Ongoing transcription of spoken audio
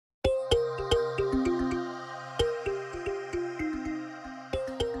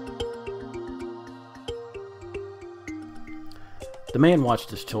The man watched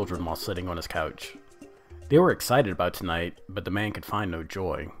his children while sitting on his couch. They were excited about tonight, but the man could find no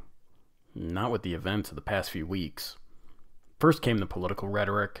joy. Not with the events of the past few weeks. First came the political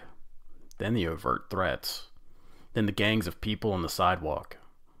rhetoric, then the overt threats, then the gangs of people on the sidewalk.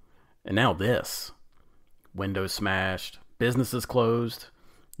 And now this. Windows smashed, businesses closed,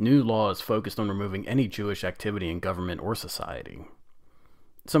 new laws focused on removing any Jewish activity in government or society.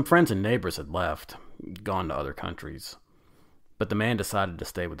 Some friends and neighbors had left, gone to other countries. But the man decided to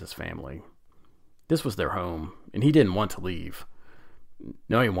stay with his family. This was their home, and he didn't want to leave.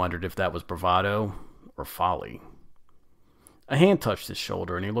 Now he wondered if that was bravado or folly. A hand touched his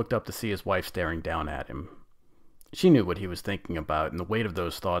shoulder, and he looked up to see his wife staring down at him. She knew what he was thinking about, and the weight of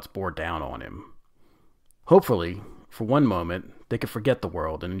those thoughts bore down on him. Hopefully, for one moment, they could forget the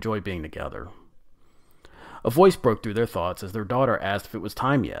world and enjoy being together. A voice broke through their thoughts as their daughter asked if it was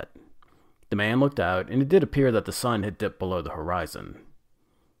time yet. The man looked out, and it did appear that the sun had dipped below the horizon.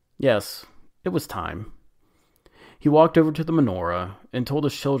 Yes, it was time. He walked over to the menorah and told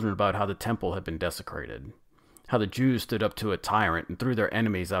his children about how the temple had been desecrated, how the Jews stood up to a tyrant and threw their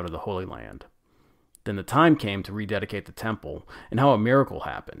enemies out of the Holy Land. Then the time came to rededicate the temple, and how a miracle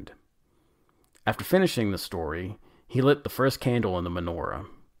happened. After finishing the story, he lit the first candle in the menorah.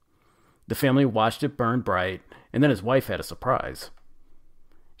 The family watched it burn bright, and then his wife had a surprise.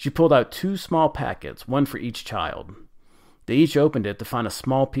 She pulled out 2 small packets, one for each child. They each opened it to find a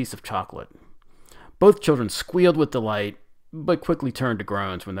small piece of chocolate. Both children squealed with delight, but quickly turned to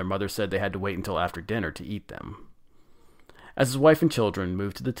groans when their mother said they had to wait until after dinner to eat them. As his wife and children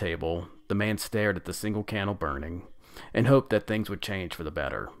moved to the table, the man stared at the single candle burning and hoped that things would change for the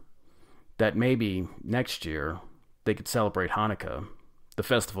better. That maybe, next year, they could celebrate Hanukkah, the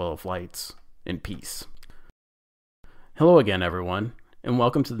festival of lights, in peace. Hello again, everyone, and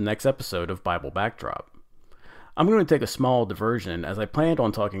welcome to the next episode of Bible Backdrop. I'm going to take a small diversion as I planned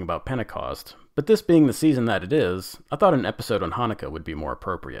on talking about Pentecost, but this being the season that it is, I thought an episode on Hanukkah would be more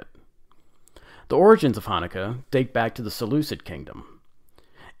appropriate. The origins of Hanukkah date back to the Seleucid kingdom.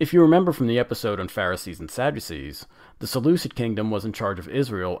 If you remember from the episode on Pharisees and Sadducees, the Seleucid kingdom was in charge of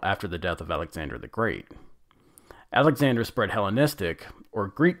Israel after the death of Alexander the Great. Alexander spread Hellenistic, or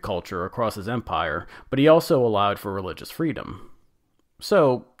Greek culture across his empire, but he also allowed for religious freedom.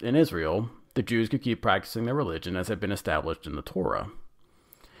 So, in Israel, the Jews could keep practicing their religion as had been established in the Torah.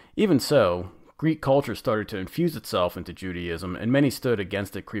 Even so, Greek culture started to infuse itself into Judaism, and many stood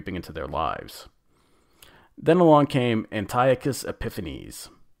against it creeping into their lives. Then along came Antiochus Epiphanes.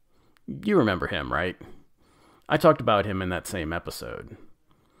 You remember him, right? I talked about him in that same episode.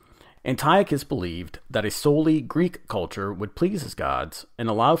 Antiochus believed that a solely Greek culture would please his gods and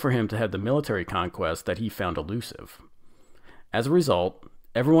allow for him to have the military conquest that he found elusive. As a result,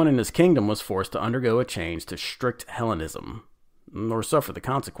 everyone in his kingdom was forced to undergo a change to strict Hellenism, or suffer the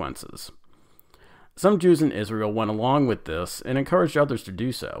consequences. Some Jews in Israel went along with this and encouraged others to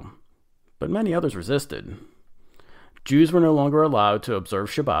do so, but many others resisted. Jews were no longer allowed to observe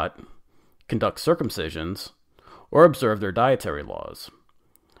Shabbat, conduct circumcisions, or observe their dietary laws.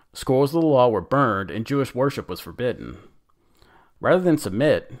 Scrolls of the law were burned and Jewish worship was forbidden. Rather than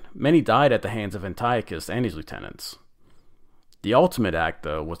submit, many died at the hands of Antiochus and his lieutenants. The ultimate act,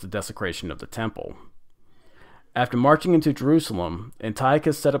 though, was the desecration of the temple. After marching into Jerusalem,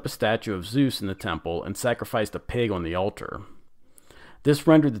 Antiochus set up a statue of Zeus in the temple and sacrificed a pig on the altar. This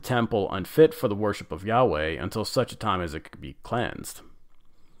rendered the temple unfit for the worship of Yahweh until such a time as it could be cleansed.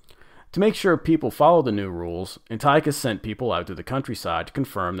 To make sure people followed the new rules, Antiochus sent people out to the countryside to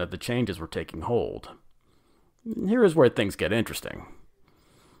confirm that the changes were taking hold. Here is where things get interesting.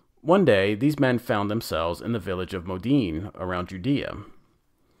 One day, these men found themselves in the village of Modin around Judea.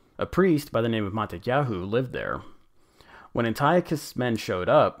 A priest by the name of Mattatyahu lived there. When Antiochus' men showed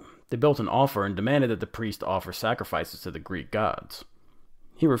up, they built an altar and demanded that the priest offer sacrifices to the Greek gods.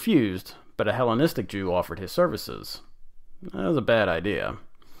 He refused, but a Hellenistic Jew offered his services. That was a bad idea.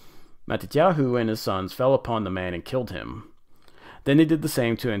 Mattatyahu and his sons fell upon the man and killed him. Then they did the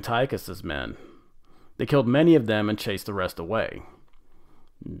same to Antiochus' men. They killed many of them and chased the rest away.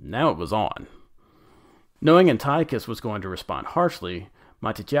 Now it was on. Knowing Antiochus was going to respond harshly,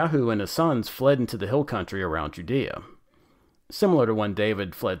 Mattatyahu and his sons fled into the hill country around Judea. Similar to when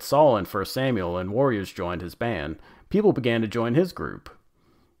David fled Saul in 1 Samuel and warriors joined his band, people began to join his group.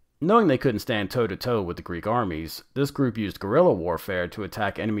 Knowing they couldn't stand toe-to-toe with the Greek armies, this group used guerrilla warfare to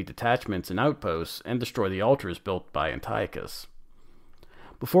attack enemy detachments and outposts and destroy the altars built by Antiochus.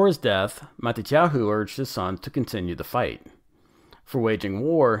 Before his death, Mattatyahu urged his sons to continue the fight. For waging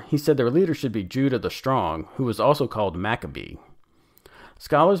war, he said their leader should be Judah the Strong, who was also called Maccabee.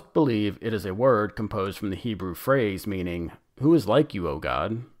 Scholars believe it is a word composed from the Hebrew phrase meaning, "Who is like you, O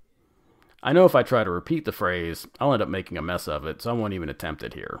God?" I know if I try to repeat the phrase, I'll end up making a mess of it, so I won't even attempt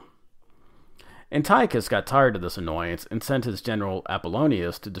it here. Antiochus got tired of this annoyance and sent his general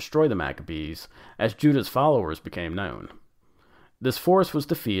Apollonius to destroy the Maccabees, as Judah's followers became known. This force was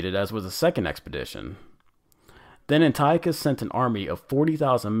defeated, as was the second expedition. Then Antiochus sent an army of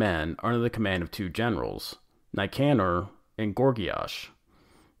 40,000 men under the command of two generals, Nicanor and Gorgias.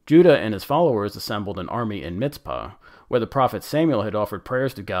 Judah and his followers assembled an army in Mizpah, where the prophet Samuel had offered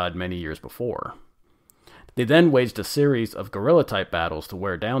prayers to God many years before. They then waged a series of guerrilla-type battles to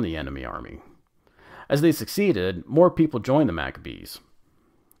wear down the enemy army. As they succeeded, more people joined the Maccabees.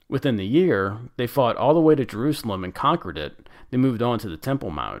 Within the year, they fought all the way to Jerusalem and conquered it, then moved on to the Temple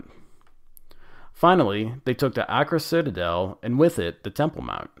Mount. Finally, they took the Acra citadel, and with it, the Temple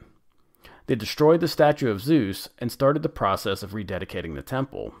Mount. They destroyed the statue of Zeus and started the process of rededicating the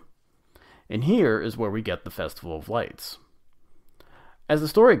temple. And here is where we get the Festival of Lights. As the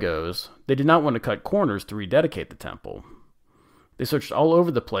story goes, they did not want to cut corners to rededicate the temple. They searched all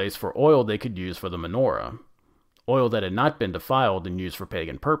over the place for oil they could use for the menorah, oil that had not been defiled and used for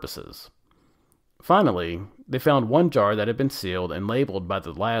pagan purposes. Finally, they found one jar that had been sealed and labeled by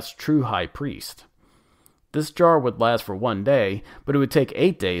the last true high priest. This jar would last for 1 day, but it would take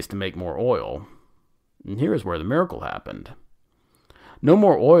 8 days to make more oil. And here is where the miracle happened. No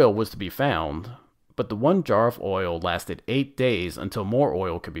more oil was to be found, but the one jar of oil lasted 8 days until more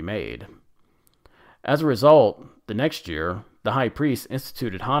oil could be made. As a result, the next year, the high priest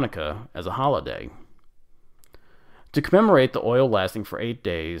instituted Hanukkah as a holiday. To commemorate the oil lasting for 8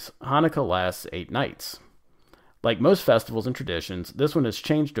 days, Hanukkah lasts 8 nights. Like most festivals and traditions, this one has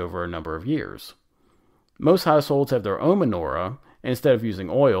changed over a number of years. Most households have their own menorah, and instead of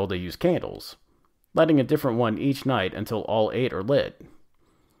using oil, they use candles, lighting a different one each night until all 8 are lit.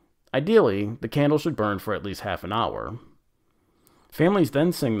 Ideally, the candle should burn for at least half an hour. Families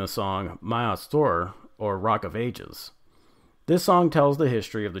then sing the song Ma'astor, or Rock of Ages. This song tells the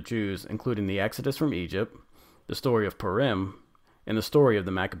history of the Jews, including the Exodus from Egypt, the story of Purim, and the story of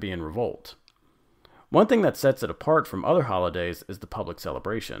the Maccabean Revolt. One thing that sets it apart from other holidays is the public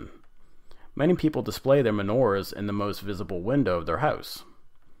celebration. Many people display their menorahs in the most visible window of their house.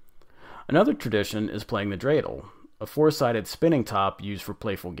 Another tradition is playing the dreidel, a 4-sided spinning top used for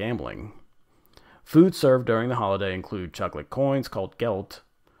playful gambling. Foods served during the holiday include chocolate coins called gelt,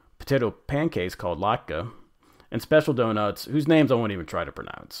 potato pancakes called latke, and special donuts whose names I won't even try to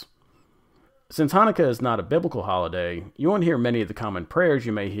pronounce. Since Hanukkah is not a biblical holiday, you won't hear many of the common prayers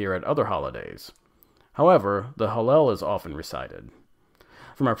you may hear at other holidays. However, the Hallel is often recited.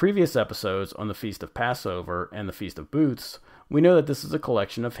 From our previous episodes on the Feast of Passover and the Feast of Booths, we know that this is a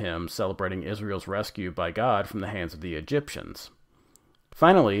collection of hymns celebrating Israel's rescue by God from the hands of the Egyptians.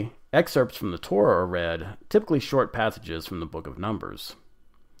 Finally, excerpts from the Torah are read, typically short passages from the Book of Numbers.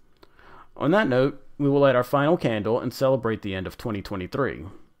 On that note, we will light our final candle and celebrate the end of 2023.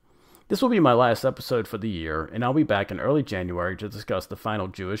 This will be my last episode for the year, and I'll be back in early January to discuss the final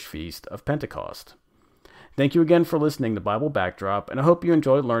Jewish feast of Pentecost. Thank you again for listening to Bible Backdrop, and I hope you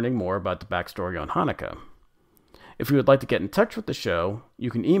enjoyed learning more about the backstory on Hanukkah. If you would like to get in touch with the show,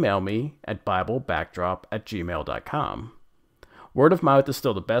 you can email me at biblebackdrop@gmail.com. Word of mouth is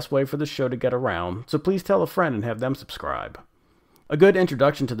still the best way for the show to get around, so please tell a friend and have them subscribe. A good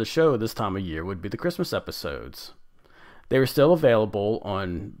introduction to the show this time of year would be the Christmas episodes. They are still available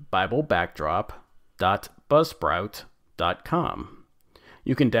on biblebackdrop.buzzsprout.com.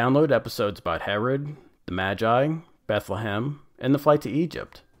 You can download episodes about Herod, the Magi, Bethlehem, and the flight to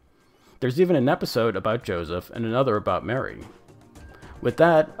Egypt. There's even an episode about Joseph and another about Mary. With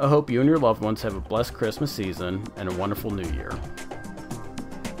that, I hope you and your loved ones have a blessed Christmas season and a wonderful New Year.